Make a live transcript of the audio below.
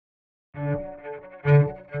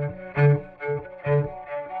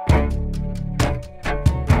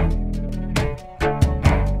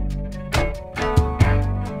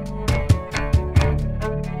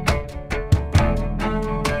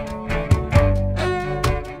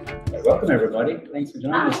Welcome, everybody. Thanks for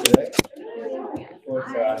joining us today for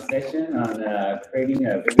our session on creating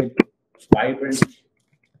a vivid, vibrant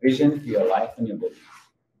vision for your life and your business.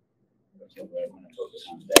 That's what we're going to focus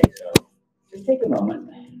on today. So just take a moment,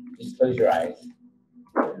 just close your eyes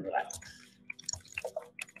and relax.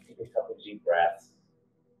 Take a couple of deep breaths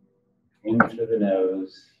in through the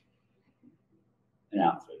nose and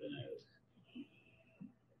out through the nose.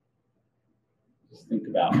 Just think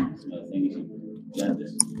about some of the things you've learned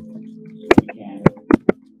this weekend.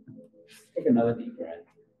 Take another deep breath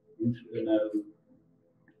in through the nose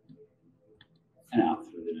and out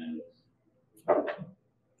through the nose.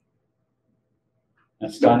 Now,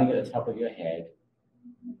 starting at the top of your head,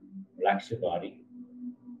 relax your body,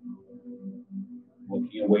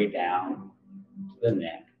 working your way down to the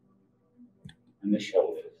neck and the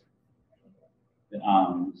shoulders, the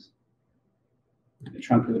arms, the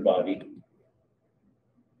trunk of the body,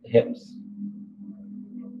 the hips,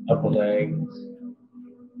 upper legs,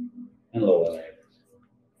 and lower legs,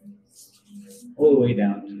 all the way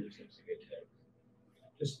down to the tips of your toes.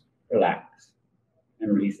 Just relax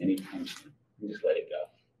and release any tension and just let it go.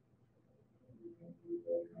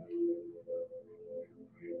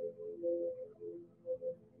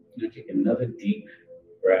 Now take another deep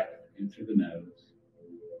breath in through the nose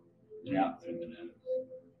and out through the nose.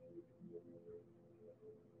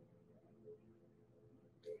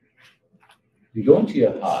 You go into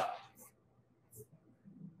your heart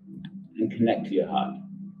and connect to your heart.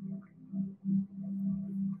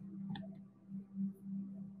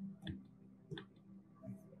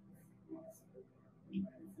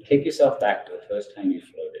 Take yourself back to the first time you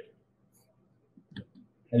floated.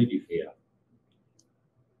 How did you feel?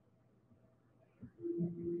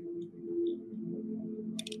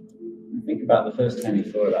 Think about the first time you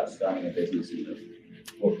thought about starting a business and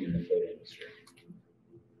working in the float industry.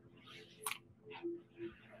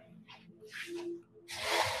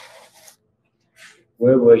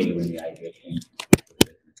 Where were you when the idea came?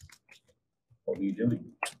 What were you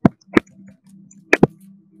doing?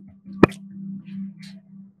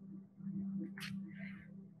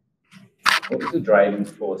 What was the driving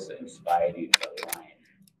force that inspired you to align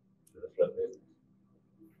to the float business?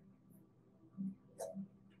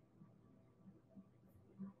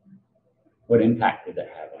 What impact did that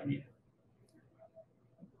have on you?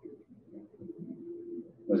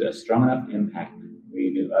 Was it a strong enough impact where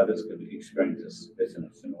you knew others could experience this in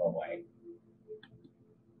a similar way?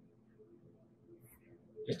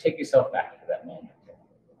 Just take yourself back to that moment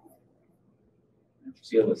and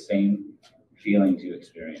feel the same feelings you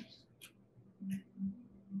experienced.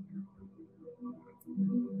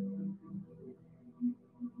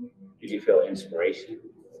 Did you feel inspiration,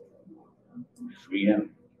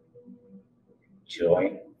 freedom,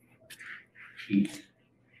 joy, peace?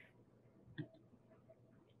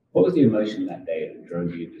 What was the emotion that day that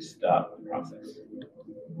drove you to start the process?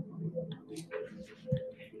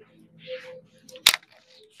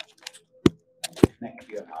 Connect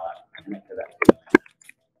to your heart, connect to that feeling.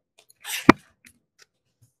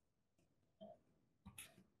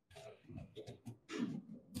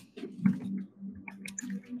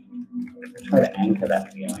 Try to anchor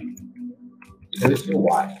that feeling. Because it's your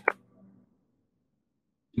why.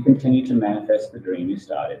 You continue to manifest the dream you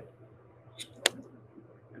started.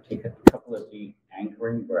 Take a couple of deep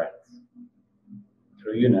anchoring breaths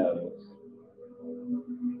through your nose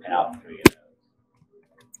and out through your nose.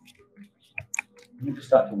 You can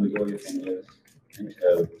start to wiggle your fingers and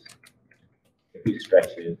toes, a few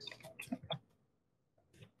stretches.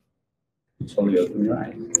 Slowly open your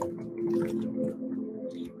eyes.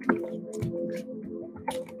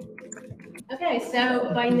 Okay,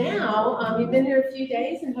 so by now, you've been here a few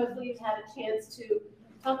days and hopefully you've had a chance to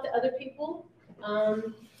talk to other people.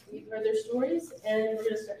 You've heard their stories, and we're going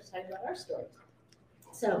to start to talk about our story.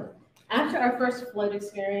 So, after our first float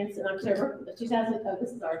experience in October of 2000,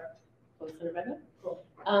 this is our float center back up. Cool.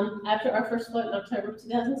 After our first float in October of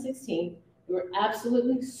 2016, we were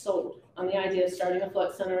absolutely sold on the idea of starting a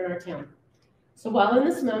float center in our town. So while in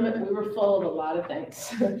this moment, we were full of a lot of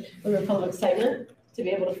things. We were full of excitement to be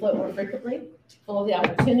able to float more frequently, full of the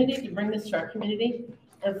opportunity to bring this to our community,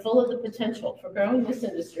 and full of the potential for growing this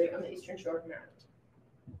industry on the Eastern Shore of Maryland.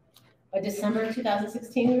 By December of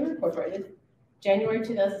 2016, we were incorporated. January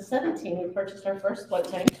 2017, we purchased our first float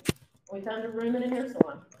tank. We found a room and a hair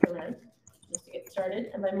salon to rent just to get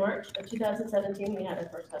started. And by March of 2017, we had our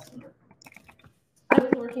first customer. I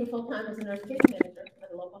was working full-time as a nurse case manager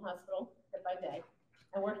at a local hospital by day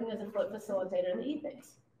and working as a float facilitator in the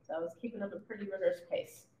evenings. So I was keeping up a pretty rigorous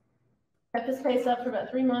pace. Kept this pace up for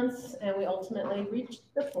about 3 months, and we ultimately reached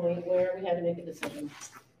the point where we had to make a decision.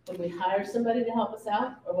 Would we hire somebody to help us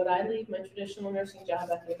out, or would I leave my traditional nursing job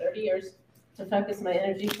after 30 years to focus my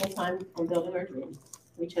energy full-time on building our dream?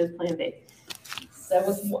 We chose Plan B. So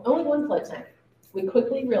with only one float tank, we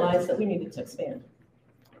quickly realized that we needed to expand.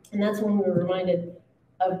 And that's when we were reminded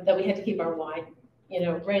that we had to keep our why,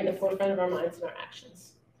 right in the forefront of our minds and our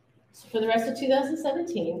actions. So for the rest of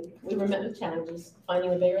 2017, we were met with challenges,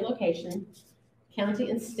 finding a bigger location, county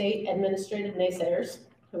and state administrative naysayers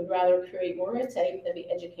who would rather create more red tape than be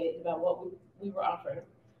educated about what we were offering,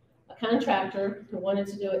 a contractor who wanted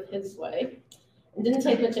to do it his way and didn't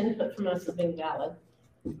take much input from us as being valid,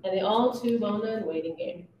 and the all too well-known waiting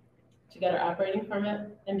game to get our operating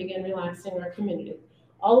permit and begin relaxing our community.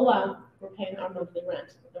 All the while, we're paying our monthly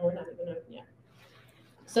rent, and we're not even open yet.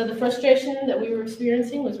 So the frustration that we were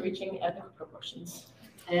experiencing was reaching epic proportions,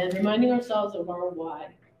 and reminding ourselves of our why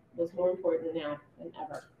was more important now than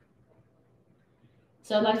ever.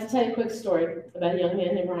 So I'd like to tell you a quick story about a young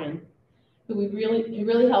man named Ryan, who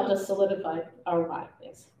really helped us solidify our why.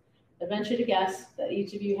 Thanks. I venture to guess that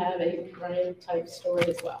each of you have a Ryan-type story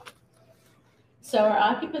as well. So our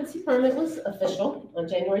occupancy permit was official on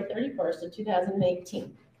January 31st of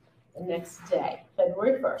 2018. The next day,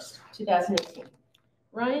 February 1st, 2018,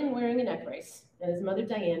 Ryan, wearing a neck brace, and his mother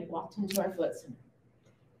Diane walked into our float center.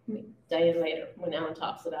 Diane later, when Allan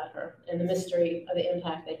talks about her and the mystery of the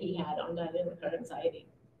impact that he had on Diane with her anxiety.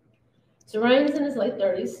 So Ryan was in his late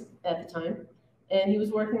 30s at the time, and he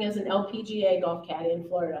was working as an LPGA golf caddy in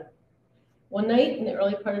Florida. One night in the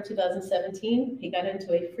early part of 2017, he got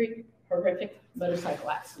into a horrific motorcycle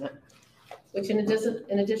accident, which in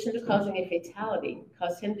addition to causing a fatality,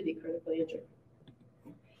 caused him to be critically injured.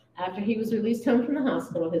 After he was released home from the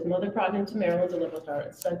hospital, his mother brought him to Maryland to live with her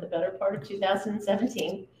and spent the better part of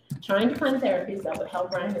 2017 trying to find therapies that would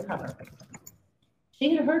help Ryan recover.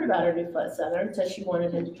 She had heard about our new float center and said she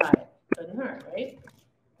wanted him to try it. Couldn't hurt, right?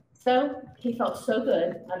 So he felt so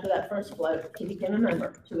good after that first float, he became a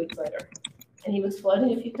member 2 weeks later. And he was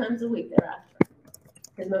floating a few times a week thereafter.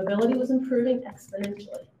 His mobility was improving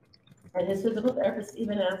exponentially. And his physical therapist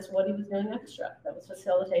even asked what he was doing extra that was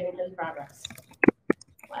facilitating his progress.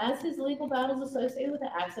 As his legal battles associated with the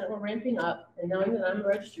accident were ramping up, and knowing that I'm a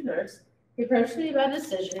registered nurse, he approached me about a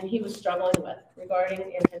decision he was struggling with regarding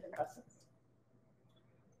antidepressants.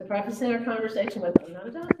 To preface our conversation with, I'm not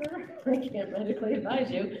a doctor, I can't medically advise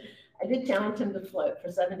you, I did challenge him to float for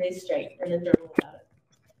 7 days straight and then journal about it.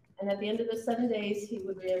 And at the end of those 7 days, he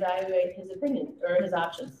would reevaluate his opinion or his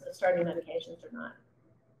options of starting medications or not.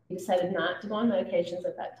 He decided not to go on medications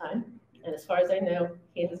at that time, and as far as I know,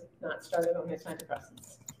 he has not started on his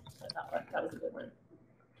antidepressants. So I thought that was a good one.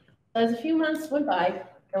 As a few months went by,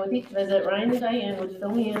 and with each visit, Ryan and Diane would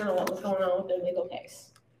fill me in on what was going on with their legal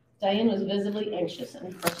case. Diane was visibly anxious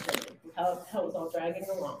and frustrated with how it was all dragging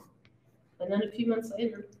along. And then a few months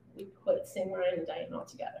later, we quit seeing Ryan and Diane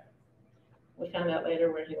altogether. We found out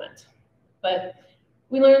later where he went. But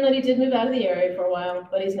we learned that he did move out of the area for a while,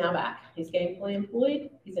 but he's now back. He's gainfully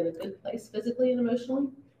employed, he's in a good place physically and emotionally,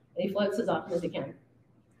 and he floats as often as he can.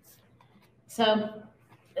 So,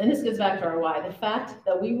 and this goes back to our why. The fact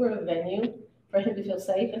that we were a venue for him to feel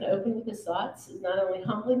safe and open with his thoughts is not only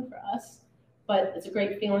humbling for us, but it's a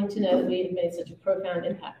great feeling to know that we have made such a profound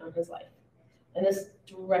impact on his life. And this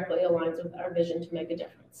directly aligns with our vision to make a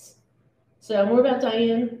difference. So more about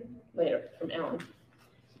Diane later from Allan.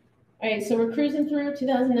 All right, so we're cruising through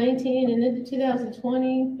 2019 and into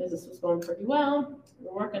 2020. Business was going pretty well.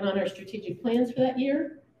 We're working on our strategic plans for that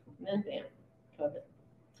year, and then bam, COVID.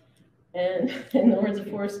 And in the words of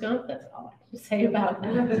Forrest Gump, that's all I have to say about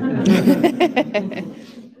that.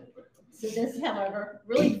 So this, however,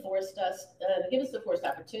 really forced us, give us the forced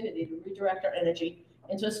opportunity to redirect our energy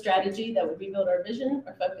into a strategy that would rebuild our vision,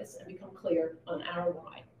 our focus, and become clear on our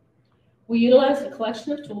why. We utilized a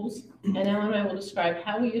collection of tools, and Allan and I will describe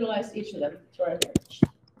how we utilized each of them to our advantage.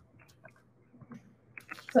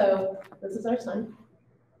 So this is our son.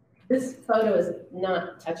 This photo is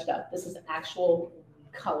not touched up. This is actual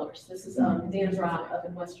colors. This is Dan's Rock up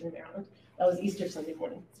in Western Maryland. That was Easter Sunday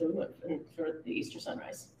morning, so we went for the Easter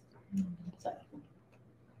sunrise.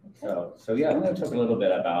 So yeah, I'm going to talk a little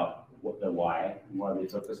bit about what the why and why we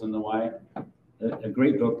focus on the why. A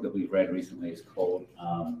great book that we've read recently is called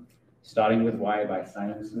Starting with Why by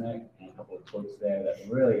Simon Sinek, and a couple of quotes there that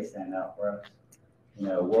really stand out for us. You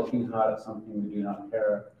know, working hard at something we do not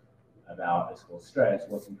care about is called stress.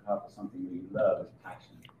 Working hard for something we love is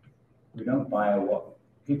passion.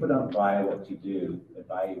 People don't buy what you do, they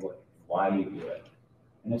buy why you do it.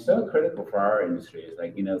 And it's so critical for our industry. It's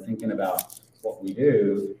like, thinking about what we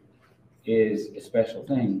do, is a special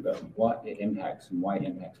thing, but what it impacts and why it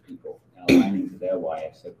impacts people and aligning to their why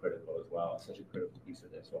is so critical as well. It's such a critical piece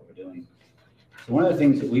of this, what we're doing. So one of the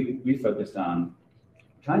things that we focused on,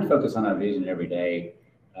 trying to focus on our vision every day,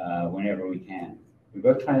 whenever we can.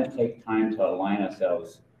 We're both trying to take time to align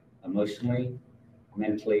ourselves emotionally,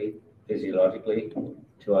 mentally, physiologically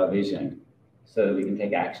to our vision so that we can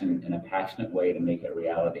take action in a passionate way to make it a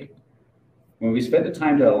reality. When we spent the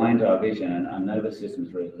time to align to our vision, and our nervous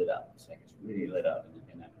system's really lit up. It's like it's really lit up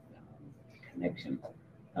in that connection.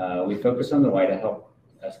 We focus on the why to help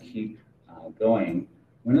us keep going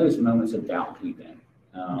when those moments of doubt creep in.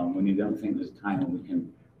 When you don't think there's time when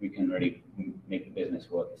we can really make the business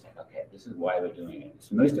work. It's like, okay, this is why we're doing it.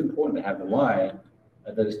 It's most important to have the why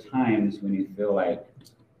at those times when you feel like,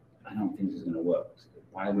 I don't think this is going to work.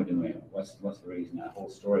 Why we're doing it? What's the reason? That whole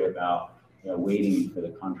story about waiting for the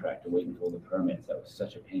contract or waiting for all the permits. That was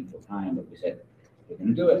such a painful time, but we said, we're going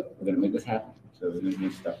to do it. We're going to make this happen. So we're going to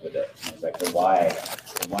do stuff with it. And it's like the why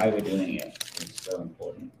we're doing it is so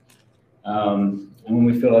important. And when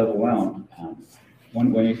we feel overwhelmed,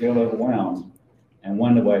 when we feel overwhelmed and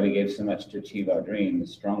wonder why we gave so much to achieve our dream, the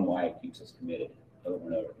strong why keeps us committed over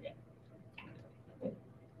and over again.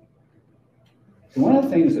 So one of the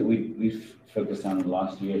things that we've focused on in the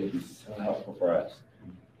last year that is so helpful for us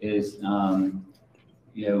is,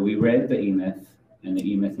 we read the E-Myth and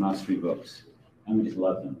the E-Myth Mastery books, and we just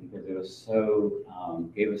loved them because they were so,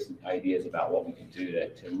 gave us ideas about what we could do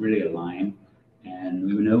to really align. And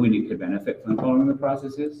we know we could benefit from following the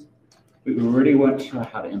processes, but we really weren't sure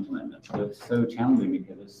how to implement them. So it's so challenging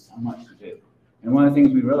because there's so much to do. And one of the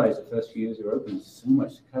things we realized the first few years we were open, there's so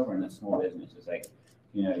much to cover in a small business. It's like,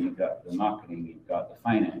 you've got the marketing, you've got the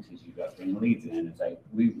finances, you've got bringing leads in. It's like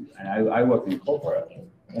I work in corporate,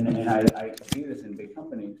 and I see this in big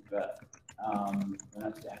companies, but when I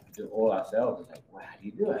have to do it all ourselves, it's like, well, how do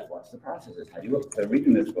you do it? What's the processes? How do you work? So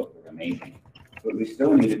reading this book was amazing, but we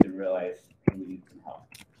still needed to realize we need some help.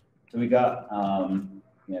 So we got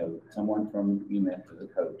someone from E-Myth as a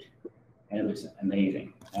coach, and it was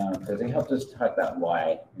amazing because they helped us type that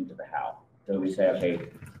why into the how. So we say, okay,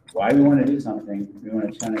 why we want to do something, we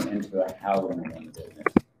want to turn it into a how we're going to run the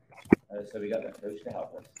business. So we got that coach to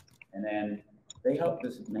help us. And then they helped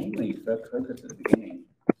us mainly focus at the beginning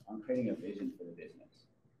on creating a vision for the business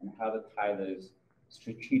and how to tie those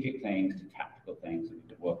strategic things to tactical things that we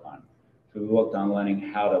could work on. So we worked on learning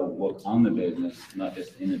how to work on the business, not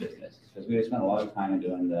just in the business. Because we spent a lot of time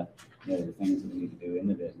doing the things that we need to do in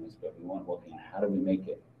the business, but we weren't working on how do we make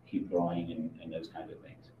it keep growing and those kinds of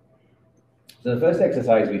things. So the first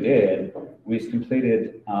exercise we did, we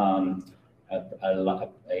completed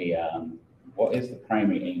what is the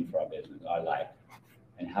primary aim for our business, our life,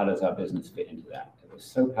 and how does our business fit into that? It was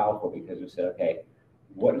so powerful because we said, okay,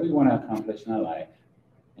 what do we want to accomplish in our life,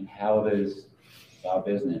 and how does our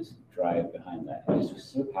business drive behind that? And this was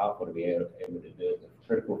so powerful to be able to do it. The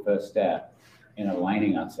critical first step in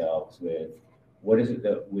aligning ourselves with what is it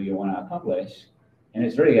that we want to accomplish, and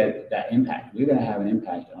it's really that impact. We're going to have an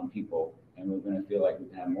impact on people. And we're going to feel like we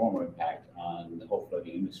can have more and more impact on the whole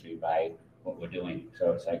floating industry by what we're doing.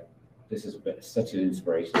 So it's like, this is such an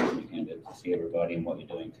inspiration to see everybody and what you're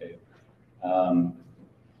doing too.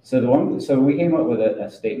 So we came up with a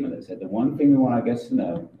statement that said, the one thing we want our guests to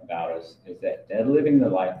know about us is that they're living the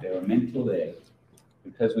life they were meant to live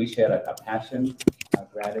because we share our passion, our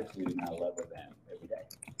gratitude, and our love of them every day.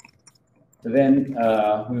 So then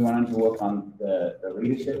we went on to work on the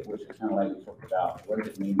leadership, which is kind of like we talked about, what does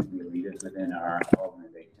it mean to be leaders within our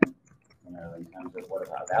organization, in terms of what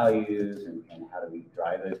are our values and how do we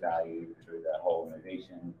drive those values through the whole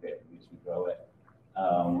organization as we grow it.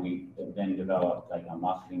 We then developed like a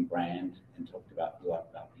marketing brand and talked about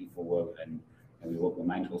people work and we work with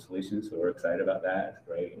Mindful Solutions, so we're excited about that. It's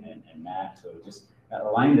great, and Matt. So just that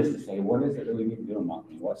aligned us to say, what is it that we need to do in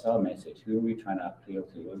marketing? What's our message? Who are we trying to appeal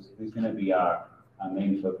to? Who's going to be our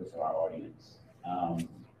main focus of our audience?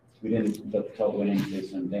 We didn't went into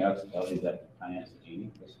something else. Tell you that finance is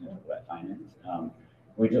genius. About finance.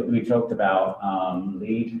 We talked about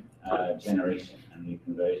lead generation and lead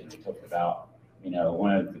conversion. We talked about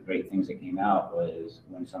one of the great things that came out was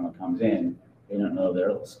when someone comes in, they don't know, they're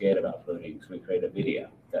a little scared about floating. So we created a video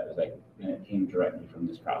that was like, and it came directly from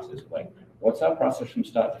this process. Like, what's our process from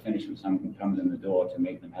start to finish when someone comes in the door to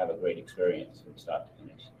make them have a great experience from start to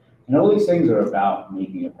finish? And all these things are about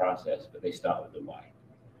making a process, but they start with the why.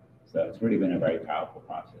 So it's really been a very powerful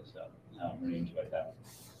process. So I really enjoyed that.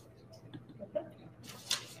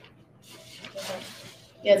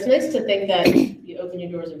 Yeah, it's nice to think that you open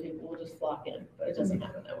your doors and people will just flock in, but it doesn't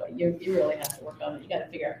happen that way. You really have to work on it. You got to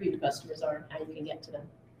figure out who your customers are and how you can get to them.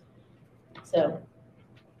 So,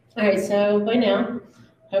 All right, so by now,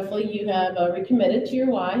 hopefully you have recommitted to your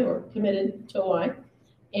why or committed to a why.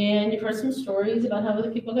 And you've heard some stories about how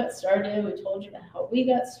other people got started. We told you about how we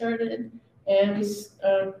got started. And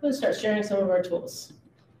we'll start sharing some of our tools.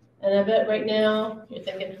 And I bet right now you're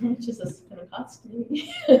thinking, how much is this going to cost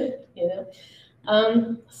me?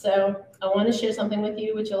 So I want to share something with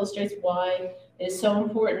you which illustrates why it is so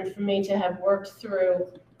important for me to have worked through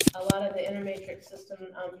a lot of the inner matrix system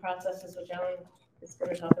processes, which Allan is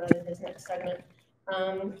going to talk about in his next segment.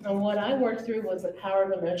 And what I worked through was the Power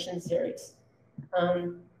of Emotion series.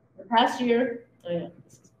 The past year,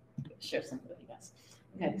 share something with you guys.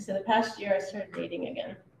 Okay, so the past year I started dating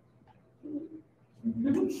again.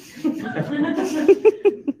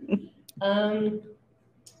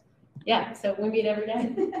 Yeah, so we meet every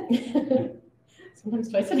day, sometimes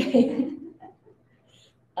twice a day.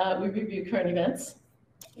 We review current events,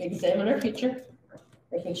 we examine our future,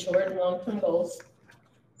 making short and long-term goals.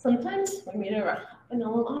 Sometimes we meet over a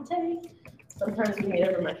vanilla latte. Sometimes we meet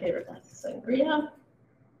over my favorite glass of sangria.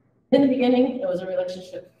 In the beginning, it was a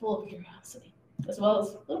relationship full of curiosity, as well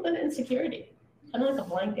as a little bit of insecurity, kind of like a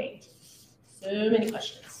blind date. So many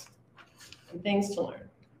questions and things to learn.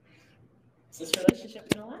 Is this relationship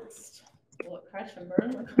going to last? Will it crash and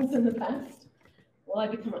burn like it was in the past? Will I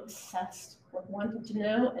become obsessed with wanting to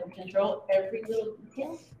know and control every little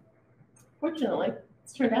detail? Fortunately,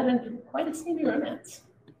 it's turned out into quite a steamy romance.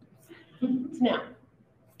 Now,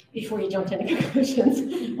 before you jump to any conclusions,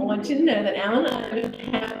 I want you to know that Allan and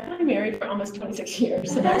I have been married for almost 26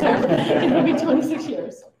 years. In October, it will be 26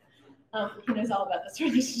 years. He knows all about this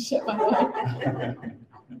relationship, by the way.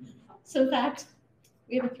 So, in fact,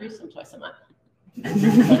 we have a threesome twice a month.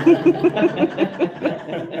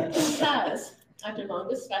 Because after long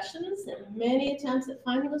discussions and many attempts at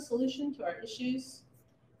finding a solution to our issues,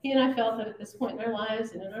 he and I felt that at this point in our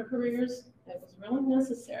lives and in our careers, it was really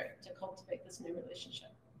necessary to cultivate this new relationship.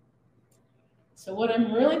 So what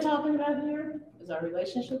I'm really talking about here is our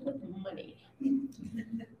relationship with money.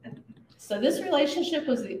 So this relationship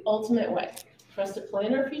was the ultimate way for us to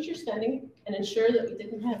plan our future spending and ensure that we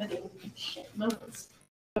didn't have any shit moments.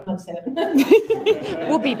 We'll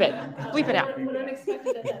beep it. Bleep it out. When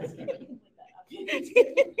unexpected events, you can bleep that up.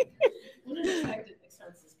 When unexpected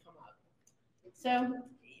expenses come up. So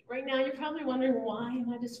right now you're probably wondering, why am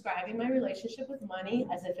I describing my relationship with money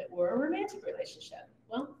as if it were a romantic relationship?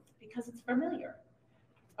 Well, because it's familiar.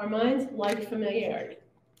 Our minds like familiarity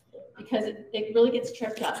because it really gets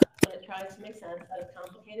tripped up when it tries to make sense out of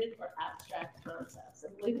complicated or abstract concepts.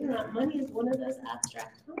 And believe it or not, money is one of those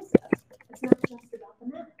abstract concepts. It's not just about the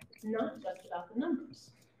math. It's not just about the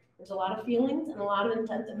numbers. There's a lot of feelings and a lot of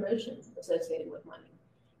intense emotions associated with money.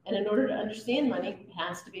 And in order to understand money, it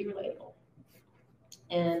has to be relatable.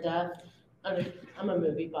 And I'm a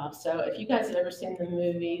movie buff, so if you guys have ever seen the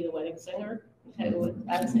movie The Wedding Singer, okay, with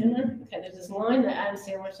Adam Sandler, okay, there's this line that Adam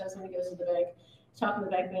Sandler says when he goes to the bank, talking to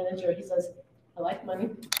the bank manager, he says, I like money,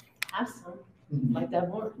 have some, like that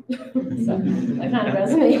more. So that kind of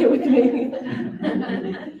resonated with me.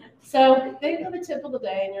 So think of a typical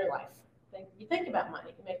day in your life. You think about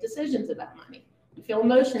money, you make decisions about money, you feel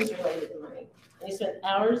emotions related to money, and you spend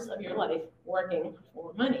hours of your life working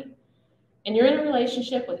for money. And you're in a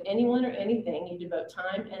relationship with anyone or anything you devote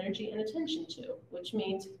time, energy, and attention to, which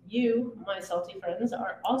means you, my salty friends,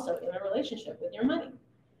 are also in a relationship with your money.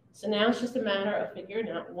 So now it's just a matter of figuring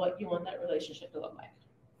out what you want that relationship to look like.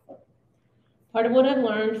 Part of what I've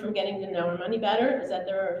learned from getting to know our money better is that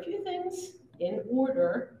there are a few things in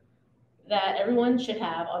order that everyone should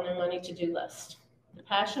have on their money to-do list. The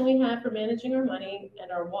passion we have for managing our money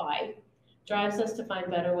and our why drives us to find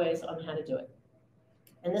better ways on how to do it.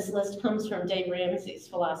 And this list comes from Dave Ramsey's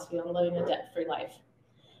philosophy on living a debt-free life.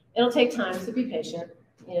 It'll take time, so be patient.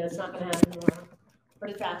 It's not going to happen tomorrow,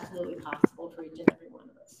 but it's absolutely possible for each and every one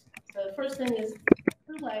of us. So the first thing is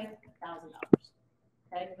put away $1,000,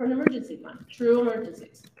 okay, for an emergency fund, true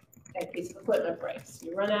emergencies. Okay, a piece of equipment breaks,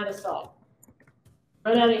 you run out of salt,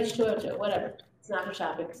 run out of H2O2, whatever. It's not for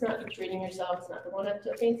shopping, it's not for treating yourself, it's not for going up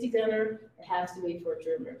to a fancy dinner. It has to be for a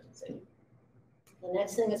true emergency. The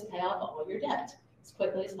next thing is pay off all your debt as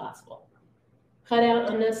quickly as possible. Cut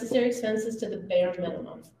out unnecessary expenses to the bare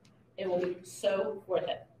minimum. It will be so worth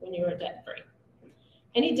it when you are debt-free.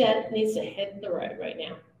 Any debt needs to hit the road right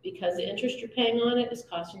now because the interest you're paying on it is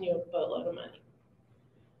costing you a boatload of money.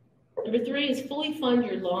 Number 3 is fully fund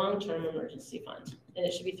your long-term emergency fund. And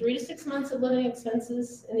it should be 3 to 6 months of living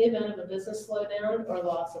expenses in the event of a business slowdown or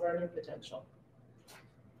loss of earning potential.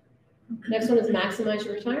 Next one is maximize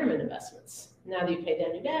your retirement investments. Now that you've paid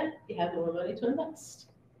down your debt, you have more money to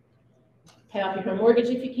invest. Pay off your home mortgage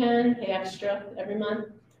if you can, pay extra every month,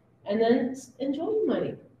 and then enjoy your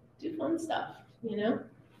money. do fun stuff, you know?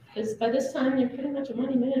 Because by this time, you're pretty much a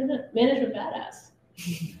money management badass.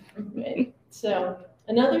 Right? So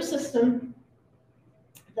another system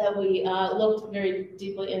that we looked very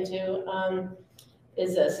deeply into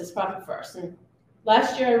is Profit First. And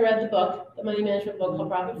last year I read the book, the money management book called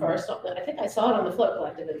Profit First. I think I saw it on the Float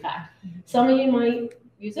Collective, in fact. Some of you might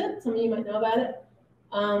use it, some of you might know about it.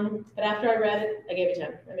 But after I read it, I gave it to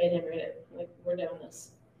him. I made him read it. Like, we're doing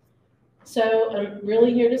this. So I'm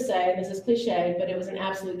really here to say, this is cliche, but it was an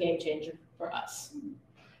absolute game changer for us.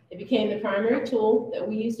 It became the primary tool that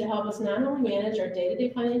we use to help us not only manage our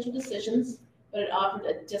day-to-day financial decisions, but it offered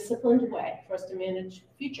a disciplined way for us to manage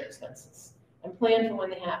future expenses and plan for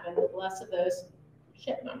when they happen, with less of those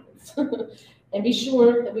shit moments. And be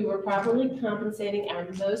sure that we were properly compensating our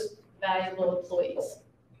most valuable employees,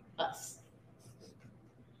 us.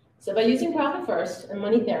 So by using Profit First and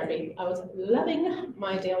money therapy, I was loving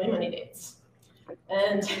my daily money dates.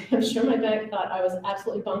 And I'm sure my bank thought I was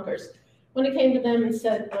absolutely bonkers when it came to them and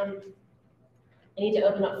said, I need to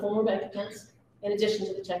open up 4 more bank accounts in addition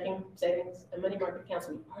to the checking, savings, and money market accounts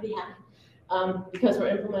we already have, because we're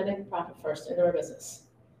implementing Profit First into our business.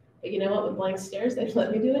 But you know what, with blank stares, they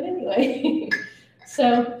let me do it anyway.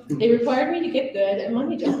 So they required me to get good at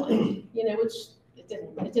money juggling, you know, which it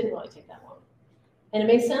didn't really take that long. And it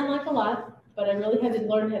may sound like a lot, but I really had to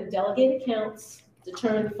learn how to delegate accounts,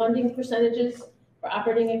 determine funding percentages for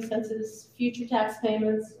operating expenses, future tax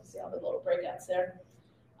payments, see all the little breakouts there,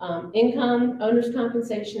 income, owner's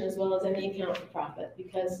compensation, as well as any account for profit.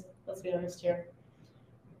 Because let's be honest here,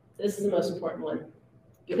 this is the most important one.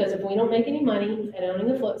 Because if we don't make any money at owning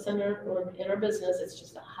a float center or in our business, it's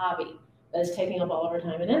just a hobby that is taking up all of our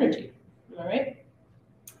time and energy. All right?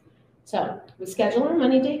 So we schedule our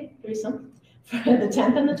money date threesome for the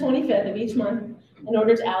 10th and the 25th of each month in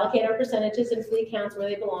order to allocate our percentages into the accounts where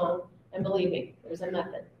they belong. And believe me, there's a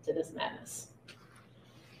method to this madness.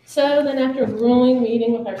 So then after a grueling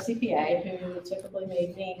meeting with our CPA, who typically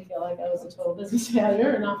made me feel like I was a total business failure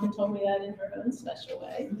and often told me that in her own special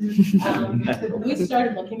way, we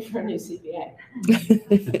started looking for a new CPA.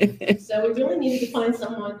 So we really needed to find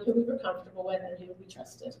someone who we were comfortable with and who we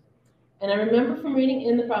trusted. And I remember from reading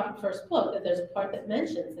in the Profit First book that there's a part that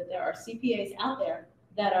mentions that there are CPAs out there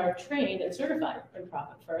that are trained and certified in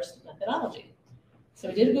Profit First methodology. So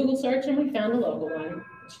we did a Google search and we found a local one,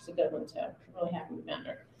 which is a good one too. I'm really happy we found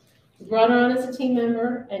her. We brought her on as a team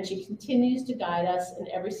member, and she continues to guide us in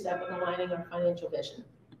every step of aligning our financial vision.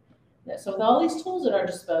 So with all these tools at our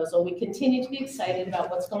disposal, we continue to be excited about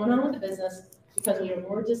what's going on with the business because we are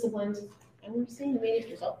more disciplined and we're seeing immediate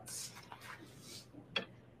results.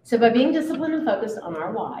 So by being disciplined and focused on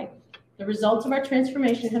our why, the results of our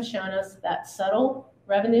transformation have shown us that subtle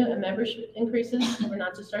revenue and membership increases were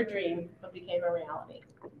not just our dream, but became a reality.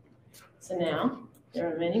 So now, there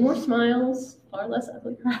are many more smiles, far less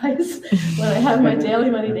ugly cries when I have my daily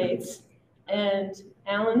money dates. And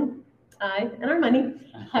Allan, I, and our money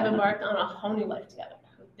have embarked on a whole new life together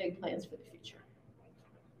with big plans for the future.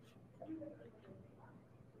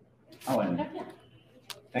 Oh, and Yeah.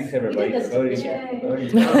 thanks everybody for voting.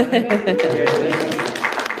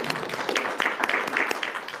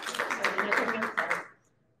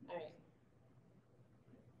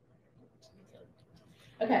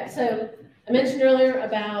 Okay, so I mentioned earlier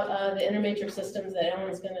about the intermatrix systems that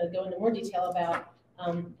Allan's going to go into more detail about,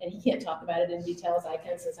 and he can't talk about it in detail as I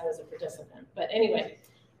can since I was a participant. But anyway,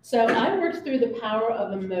 so I worked through the Power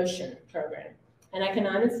of Emotion program, and I can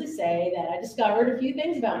honestly say that I discovered a few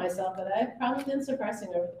things about myself that I've probably been suppressing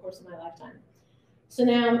over the course of my lifetime. So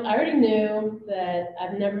now I already knew that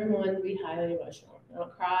I've never been one to be highly emotional. I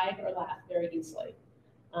don't cry or laugh very easily.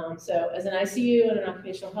 So as an ICU and an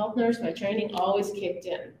occupational health nurse, my training always kicked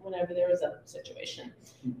in whenever there was a situation.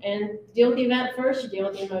 And deal with the event first, you deal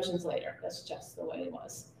with the emotions later. That's just the way it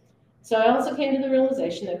was. So I also came to the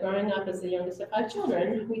realization that growing up as the youngest of 5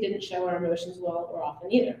 children, we didn't show our emotions well or often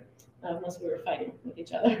either, unless we were fighting with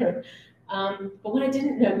each other. But what I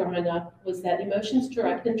didn't know growing up was that emotions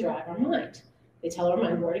direct and drive our mind. They tell our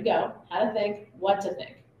mind where to go, how to think, what to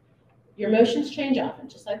think. Your emotions change often,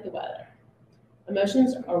 just like the weather.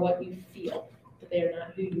 Emotions are what you feel, but they are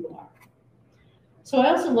not who you are. So I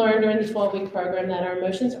also learned during the 12-week program that our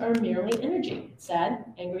emotions are merely energy. Sad,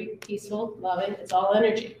 angry, peaceful, loving, it's all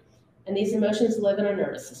energy. And these emotions live in our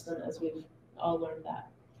nervous system, as we've all learned that.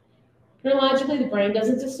 Neurologically, the brain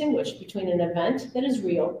doesn't distinguish between an event that is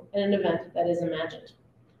real and an event that is imagined.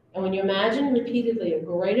 And when you imagine repeatedly a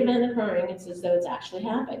great event occurring, it's as though it's actually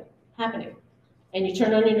happening. And you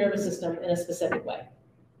turn on your nervous system in a specific way.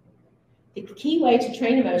 The key way to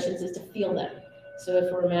train emotions is to feel them. So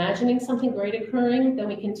if we're imagining something great occurring, then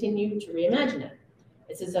we continue to reimagine it.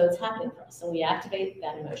 It's as though it's happening for us, and we activate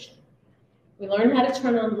that emotion. We learn how to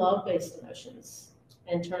turn on love-based emotions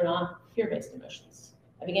and turn off fear-based emotions.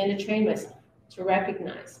 I began to train myself to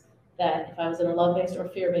recognize that if I was in a love-based or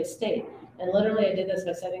fear-based state, and literally I did this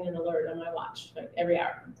by setting an alert on my watch, like every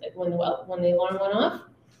hour. Like when the alarm went off,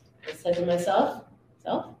 I said to myself,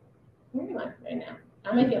 where am I right now?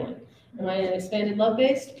 How am I feeling? Am I in an expanded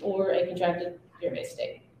love-based or a contracted fear-based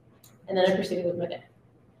state? And then I proceeded with my day.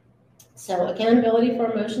 So accountability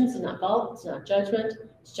for emotions is not fault, it's not judgment,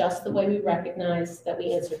 it's just the way we recognize that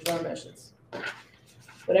we answer to our emotions,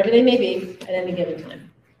 whatever they may be at any given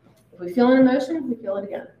time. If we feel an emotion, we feel it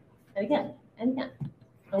again, and again, and again.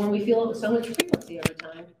 And when we feel it with so much frequency over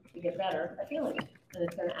time, we get better at feeling it, and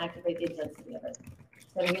it's going to activate the intensity of it.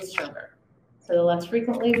 It's going to get stronger. So the less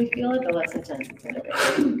frequently we feel it, the less intense it's going to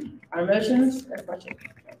be. Our emotions,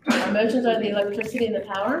 our emotions are the electricity and the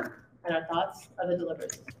power, and our thoughts are the delivery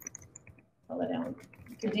system. I'll let Allan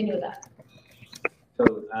continue with that.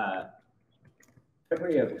 So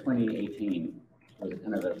February of 2018 was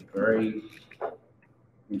kind of a very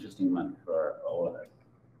interesting month for all of us.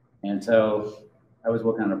 And so I was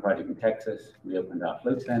working on a project in Texas. We opened our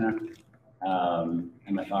float center, and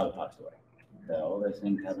my father passed away. So all those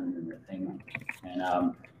things happened in the same month. And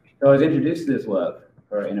so I was introduced to this work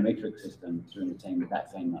for in a matrix system during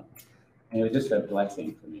that same month. And it was just a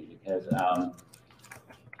blessing for me because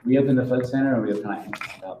we opened the float center and we were kind of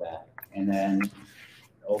anxious about that. And then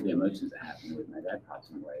all the emotions that happened with my dad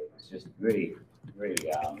passing away, it was just really,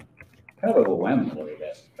 really kind of overwhelming a little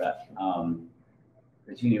bit. But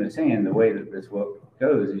as Jeanne was saying, the way that this work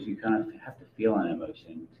goes is you kind of have to feel an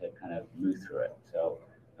emotion to kind of move through it. So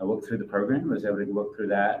I worked through the program, was able to work through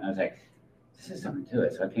that, and I was like, this is something to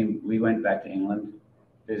it. So we went back to England,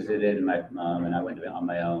 visited my mom, and I went on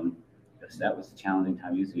my own. So that was the challenging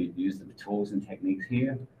time. Used the tools and techniques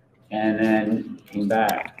here, and then came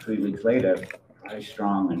back 3 weeks later, very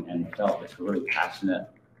strong, and felt this really passionate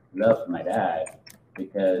love for my dad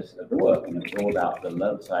because of the work. And it was all about the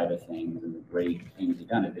love side of things and the great things he'd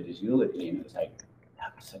done. It did his eulogy, and it was like,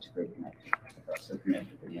 that was such a great connection. I felt so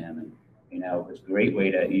connected to him, and it was a great way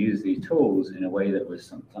to use these tools in a way that was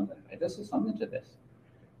something. This is something to this.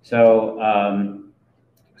 So,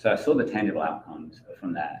 so I saw the tangible outcomes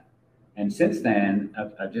from that. And since then,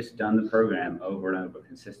 I've just done the program over and over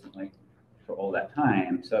consistently for all that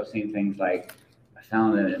time. So I've seen things like I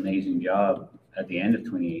found an amazing job at the end of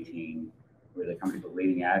 2018 with a company called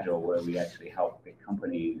Leading Agile, where we actually help big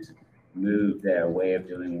companies move their way of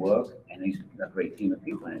doing work. And these a great team of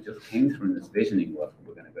people. And it just came from this visioning work that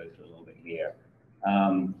we're going to go through a little bit here.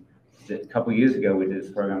 A couple of years ago, we did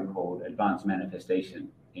this program called Advanced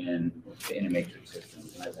Manifestation in the Inner Matrix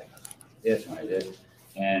Systems. And I was like, this one I did.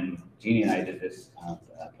 And Jeanne and I did this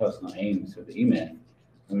personal aims for the email.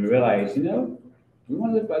 And we realized, we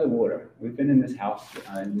want to live by the water. We've been in this house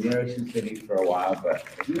near Ocean City for a while, but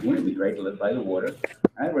wouldn't it be great to live by the water?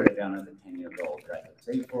 And I wrote it down as a 10-year-old. I could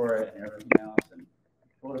save for it and everything else, and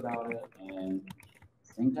thought about it, and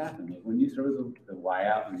things happen. When you throw the why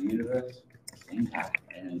out in the universe, things happen.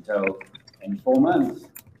 And so in 4 months,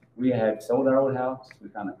 we had sold our old house. We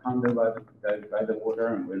found a condo by the water,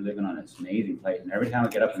 and we're living on this amazing place. And every time I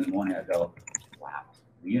get up in the morning, I go, wow,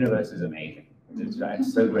 the universe is amazing. I'm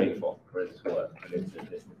so grateful for this work. This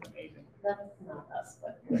is amazing. That's not us,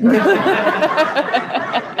 but.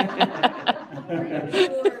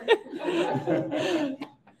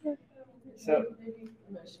 So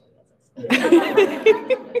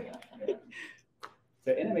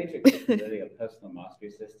Inner Matrix is really a personal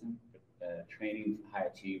mastery system, training high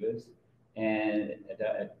achievers, and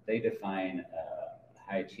they define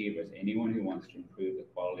high achievers anyone who wants to improve the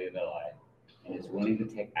quality of their life and is willing to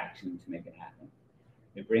take action to make it happen.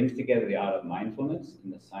 It brings together the art of mindfulness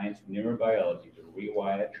and the science of neurobiology to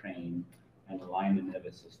rewire, train, and align the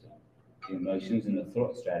nervous system, the emotions and the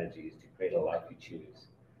thought strategies to create a life you choose.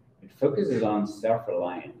 It focuses on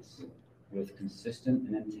self-reliance with consistent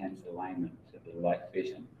and intense alignment to the life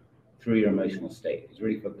vision through your emotional state. It's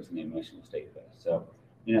really focused on the emotional state first. So,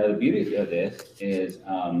 the beauty of this is,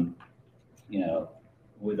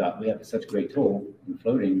 we have such a great tool in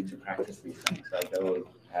floating to practice these things. So I go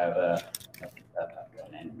have a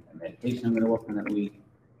meditation I'm going to work on that week.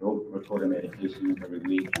 Go record a meditation every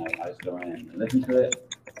week. And I just go in and listen to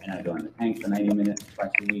it. And I go in the tank for 90 minutes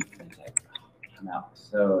twice a week. And it's like, I'm out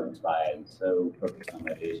so inspired, so focused on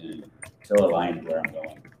my vision, so aligned where I'm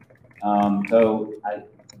going. So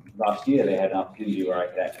last year they had an opportunity where I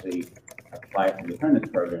could actually apply for the apprentice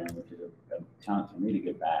program, which is a chance for me to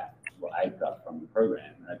give back what I got from the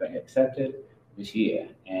program. And I got accepted, this year.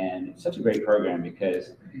 And it's such a great program because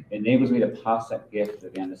it enables me to pass that gift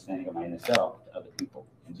of the understanding of my inner self to other people.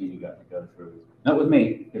 And Jeanne got to go through, not with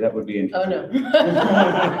me, because that would be interesting. Oh,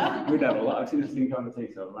 no. We'd have a lot of interesting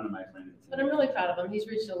conversations. So one of my friends. But I'm really proud of him. He's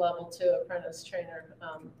reached a level 2 apprentice trainer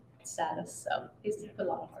status. So he's put a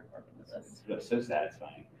lot of hard work into this. It's so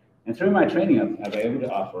satisfying. And through my training, I've been able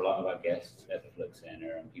to offer a lot of our guests at the Flip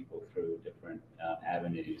Center and people through different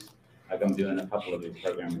avenues. Like I'm doing a couple of these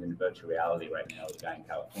programs in virtual reality right now with a guy in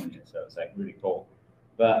California, so it's like really cool.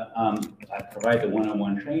 But I provide the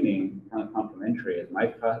one-on-one training kind of complimentary as my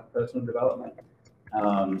personal development,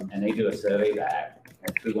 and they do a survey back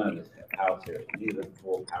through one of the power series. These are the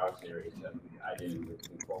 4 power series that I do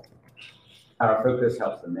with people. Power focus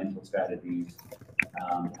helps the mental strategies,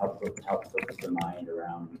 helps focus the mind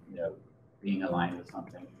around being aligned with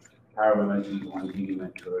something. Power of emotions, one thing you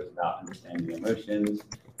mentor is about understanding emotions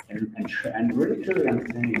and really truly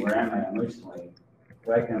understanding where am I emotionally,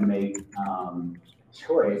 so I can make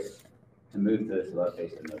choice to move to this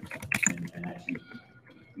love-based emotion and actually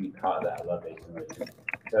be part of that love-based emotion.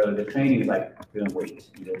 So the training is like doing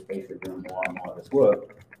weights. You're basically doing more and more of this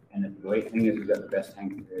work. And the great thing is we've got the best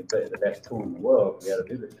tool in the world to be able to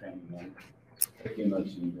do this training in, pick the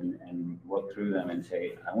emotions and work through them and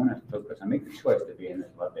say, I want to focus, I make the choice to be in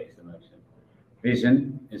this love-based emotion.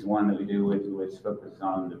 Vision is one that we do which focuses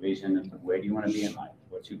on the vision of where do you want to be in life?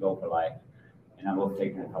 What's your goal for life? And I will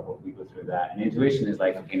take a couple of people through that. And intuition is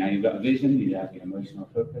like, okay, now you've got a vision, you have the emotional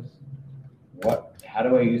focus. How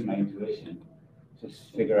do I use my intuition to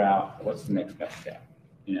figure out what's the next best step?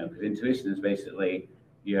 Because intuition is basically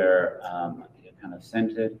you're kind of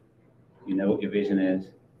centered, you know what your vision is,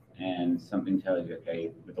 and something tells you, okay,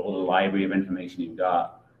 with all the library of information you've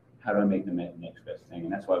got, how do I make the next best thing?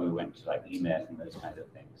 And that's why we went to like EMS and those kinds of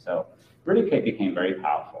things. So really became very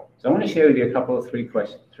powerful. So I want to share with you a couple of three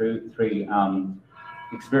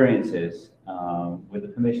experiences with the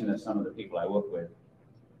permission of some of the people I work with,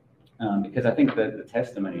 because I think that the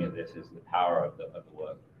testimony of this is the power of the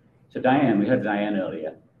work. So Diane, we heard Diane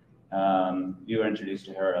earlier. You were introduced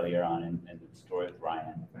to her earlier on in the story with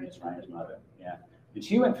Ryan, Ryan's mother. Yeah. And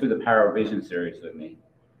she went through the Power of Vision series with me.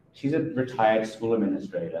 She's a retired school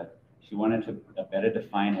administrator. She wanted to better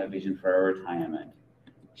define her vision for her retirement.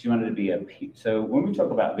 She wanted to be so when we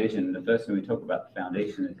talk about vision, the first thing we talk about the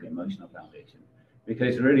foundation is the emotional foundation.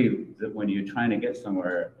 Because really, when you're trying to get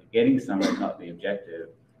somewhere, getting somewhere is not the objective.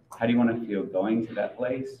 How do you want to feel going to that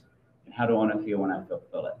place? And how do I want to feel when I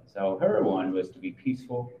fulfill it? So her one was to be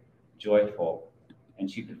peaceful, joyful, and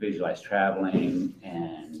she could visualize traveling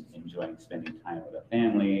and enjoying spending time with her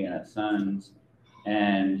family and her sons.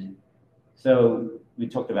 And so we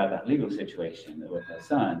talked about that legal situation with her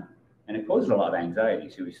son, and it caused her a lot of anxiety.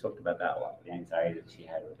 So we talked about that a lot, the anxiety that she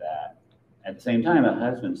had with that. At the same time, her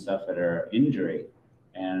husband suffered her injury,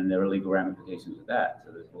 and there were legal ramifications of that.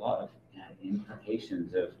 So there's a lot of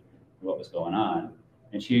implications of what was going on.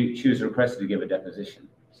 And she was requested to give a deposition.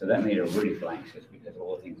 So that made her really feel anxious because of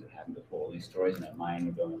all the things that happened before, all these stories in her mind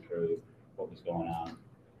were going through what was going on.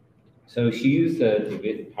 So she used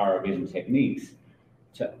the Power of Vision techniques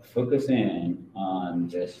to focus in on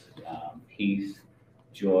this peace,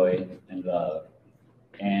 joy, and love,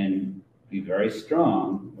 and be very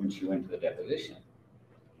strong when she went to the deposition.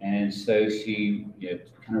 And so she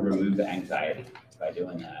kind of removed the anxiety by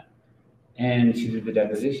doing that. And she did the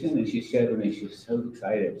deposition, and she shared with me, she was so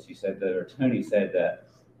excited. She said that her attorney said that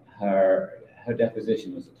her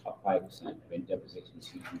deposition was the top 5% of any depositions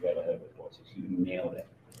she's ever heard before. So she nailed it.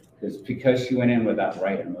 Because she went in with that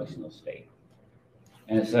right emotional state.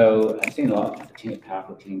 And so I've seen a lot of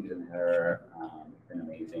powerful changes in her. It's been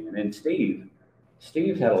amazing. And then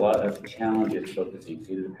Steve's had a lot of challenges focusing.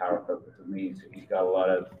 He did the power focus with me. So he's got a lot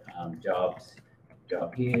of job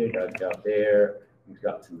here, job there. He's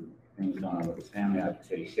got some things going on with his family. Like I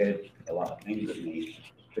said, he shared a lot of things with me,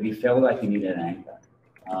 but he felt like he needed an anchor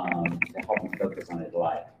to help him focus on his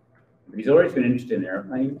life. But he's always been interested in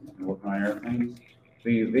airplanes and working on airplanes. So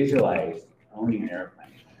you visualize owning an airplane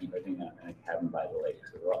and living in a cabin by the lake.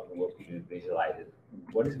 So a lot of the work you do is visualize it.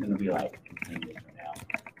 What is it going to be like in 10 years from now?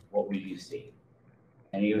 What will you see?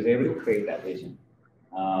 And he was able to create that vision.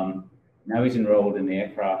 Now he's enrolled in the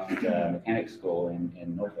aircraft mechanics school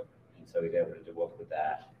in Norfolk. And so he's able to work with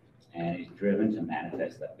that. And he's driven to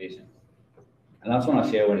manifest that vision. And last one I'll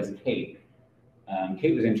share is Kate.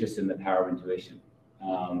 Kate was interested in the power of intuition.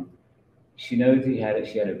 She knows she had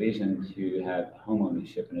a vision to have home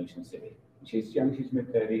ownership in Ocean City. She's young, she's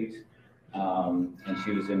mid-30s, and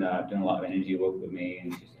she was doing a lot of energy work with me,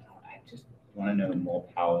 and she said, I just want to know more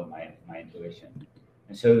power of my intuition.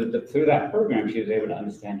 And so through that program, she was able to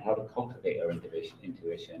understand how to cultivate her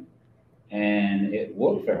intuition And it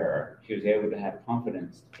worked for her. She was able to have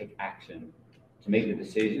confidence to take action, to make the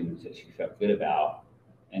decisions that she felt good about,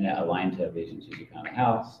 and that aligned to her vision. She found a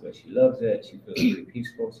house where she loves it. She feels really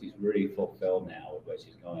peaceful. She's really fulfilled now with where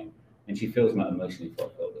she's going, and she feels more emotionally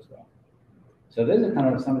fulfilled as well. So those are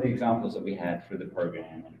kind of some of the examples that we had through the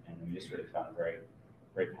program, and we just really found it very,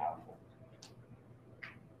 very powerful.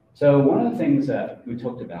 So one of the things that we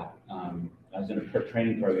talked about, I was in a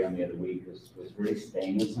training program the other week, was really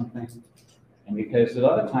staying with something. And because a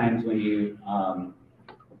lot of times when you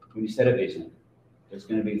set a vision, there's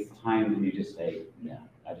going to be times when you just say, no,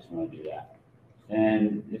 I just want to do that.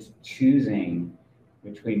 And it's choosing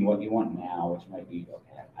between what you want now, which might be,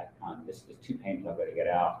 okay, I can't, this is too painful, I've got to get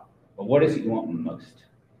out. But what is it you want most?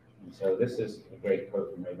 And so this is a great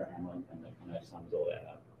quote from Abraham Lincoln that kind of sums all that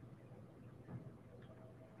up.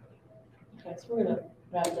 Okay, so we're gonna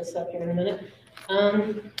wrap this up here in a minute.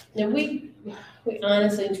 Now we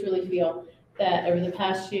honestly and truly feel that over the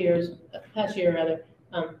past year, we've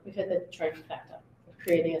had the trifecta of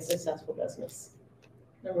creating a successful business.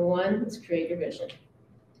 Number one is create your vision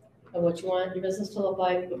of what you want your business to look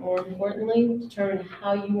like, but more importantly, determine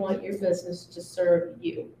how you want your business to serve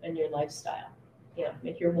you and your lifestyle. You know,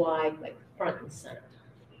 make your why like front and center.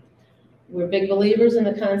 We're big believers in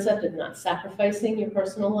the concept of not sacrificing your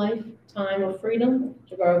personal life, time, or freedom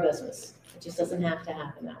to grow a business. It just doesn't have to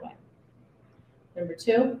happen that way. Number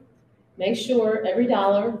two, make sure every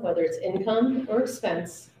dollar, whether it's income or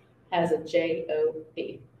expense, has a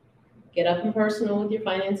JOB. Get up and personal with your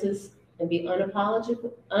finances and be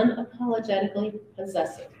unapologetically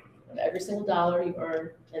possessive of every single dollar you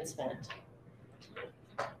earn and spend.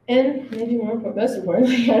 And maybe most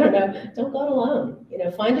importantly, I don't know, don't go it alone. You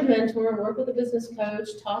know, find a mentor, work with a business coach,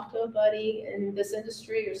 talk to a buddy in this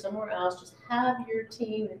industry or somewhere else. Just have your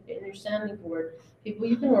team and your sounding board, people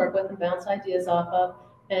you can work with and bounce ideas off of,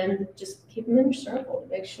 and just keep them in your circle to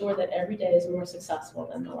make sure that every day is more successful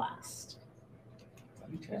than the last.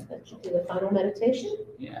 Okay. That should be the final meditation.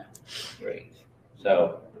 Yeah, great.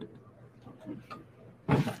 So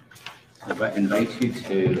I invite you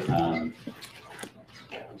to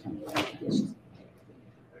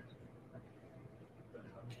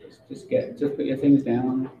just put your things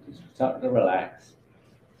down, just start to relax,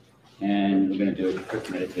 and we're going to do a quick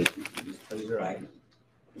meditation. So just close your eyes.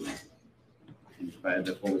 And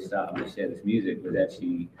before we start, I'm going to share this music was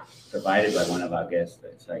actually provided by one of our guests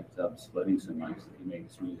that's like splitting so much that he made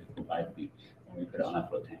this music for By the Beach, and we put it on our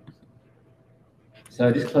float tanks.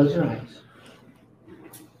 So just close your eyes.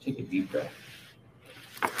 Take a deep breath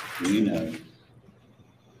through your nose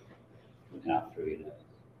and out through your nose.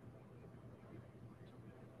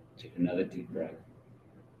 Take another deep breath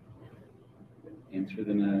in through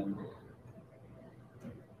the nose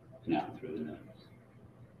and out through the nose.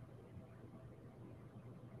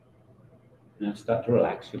 Now start to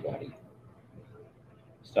relax your body.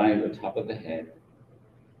 Starting at the top of the head,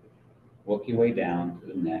 work your way down to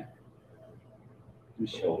the neck and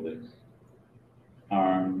shoulders,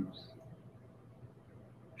 arms,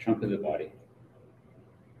 trunk of the body,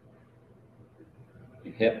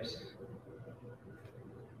 your hips,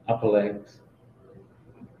 upper legs,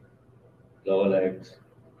 lower legs,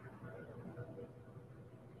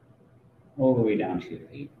 all the way down to your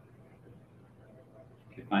feet.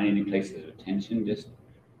 If you find any places of tension, just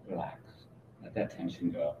relax. Let that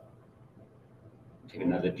tension go. Take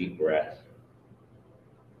another deep breath.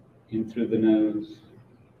 In through the nose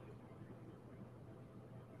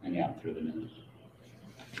and out through the nose.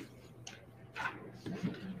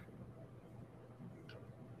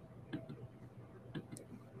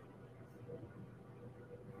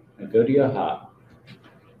 Now go to your heart.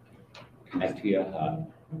 Connect to your heart.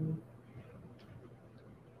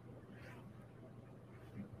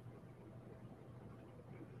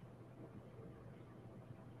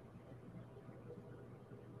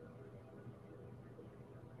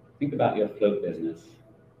 Think about your float business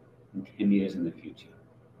in 10 years in the future.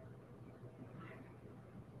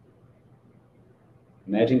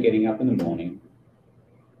 Imagine getting up in the morning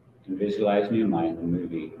and visualize in your mind the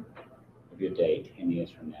movie of your day 10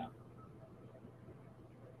 years from now.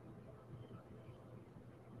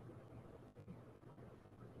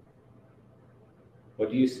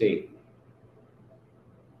 What do you see?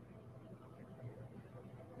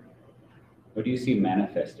 What do you see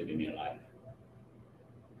manifested in your life?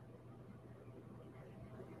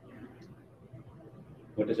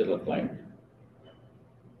 What does it look like?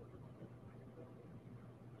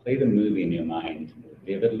 Play the movie in your mind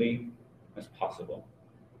vividly as possible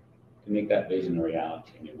to make that vision a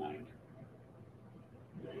reality in your mind.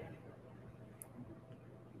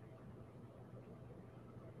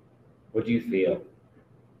 What do you feel?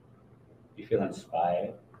 You feel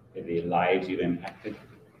inspired by the lives you've impacted.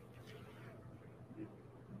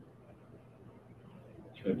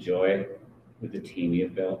 You have joy with the team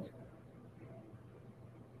you've built.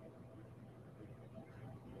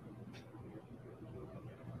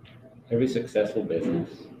 Every successful business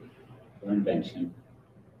or invention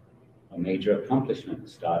or major accomplishment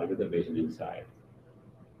started with a vision inside.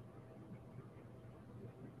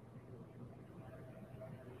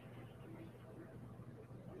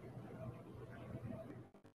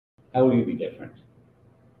 How will you be different?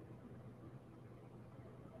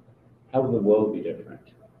 How will the world be different?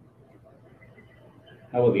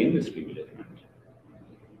 How will the industry be different?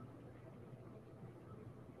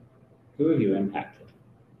 Who have you impacted?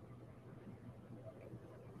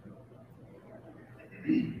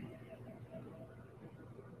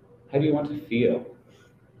 How do you want to feel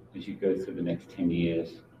as you go through the next 10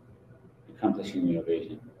 years accomplishing your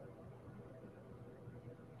vision?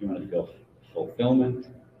 You want to feel fulfillment,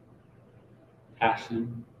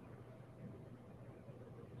 passion,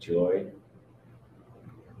 joy,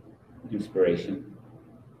 inspiration.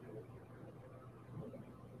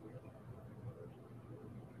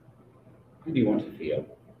 How do you want to feel?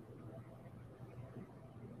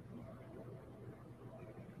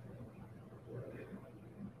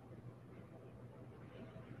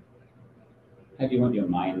 How do you want your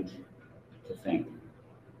mind to think?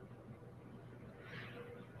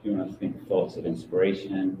 Do you want to think thoughts of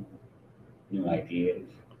inspiration, new ideas,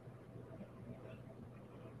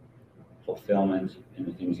 fulfillment in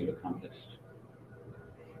the things you've accomplished?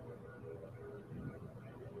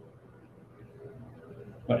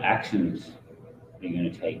 What actions are you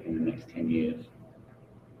going to take in the next 10 years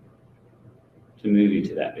to move you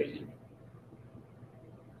to that vision?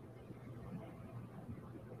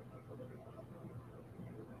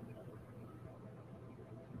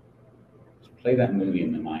 Play that movie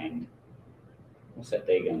in the mind. What's that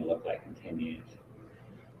day going to look like in 10 years?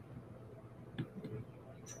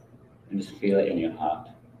 And just feel it in your heart.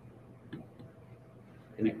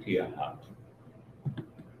 Connect to your heart.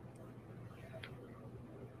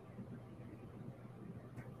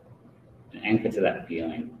 And anchor to that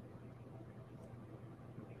feeling.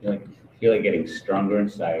 Feel it getting stronger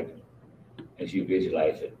inside as you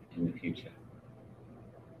visualize it in the future.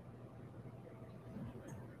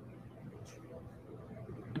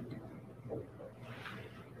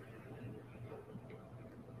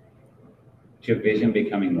 Is your vision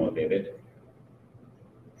becoming more vivid?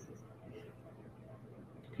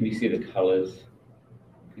 Can you see the colors?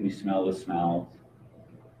 Can you smell the smells?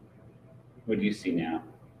 What do you see now?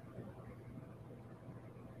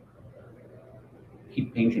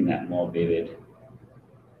 Keep painting that more vivid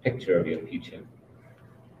picture of your future.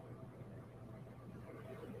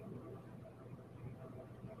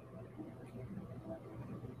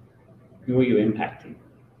 Who are you impacting?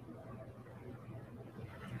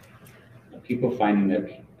 Are people finding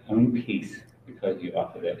their own peace because you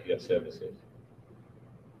offer your services?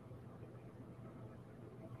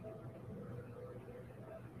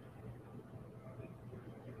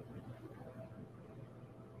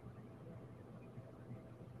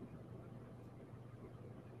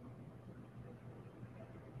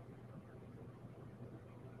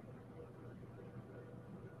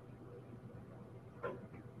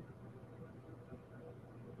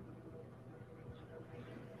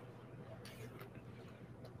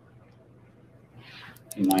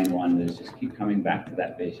 Your mind wanders, just keep coming back to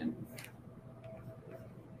that vision.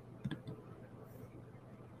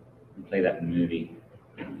 And play that movie.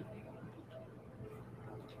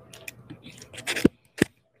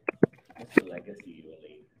 What's the legacy you will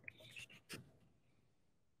leave?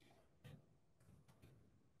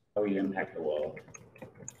 How will you impact the world?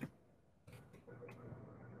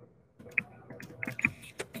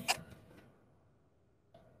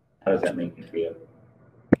 How does that make you feel?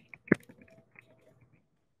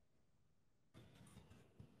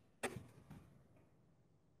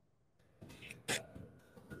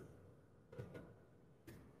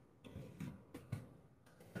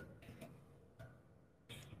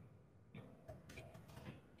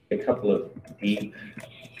 A couple of deep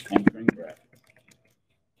anchoring breaths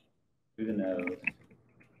through the nose,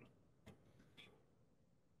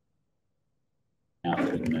 out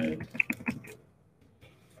through the nose.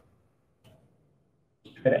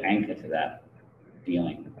 Try to anchor to that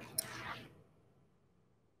feeling.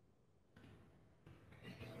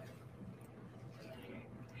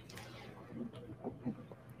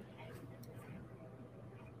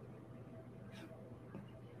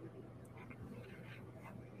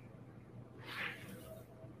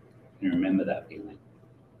 And remember that feeling.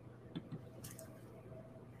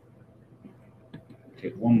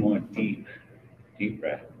 Take one more deep Deep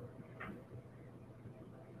breath.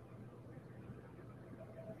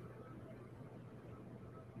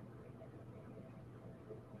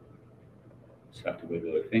 Start to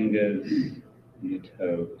wiggle your fingers and your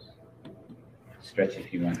toes. Stretch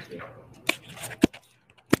if you want to.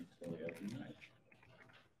 Slowly open your eyes.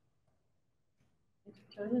 Thanks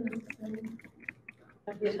for joining us.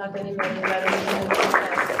 Happy to talk to anybody about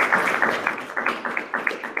anything.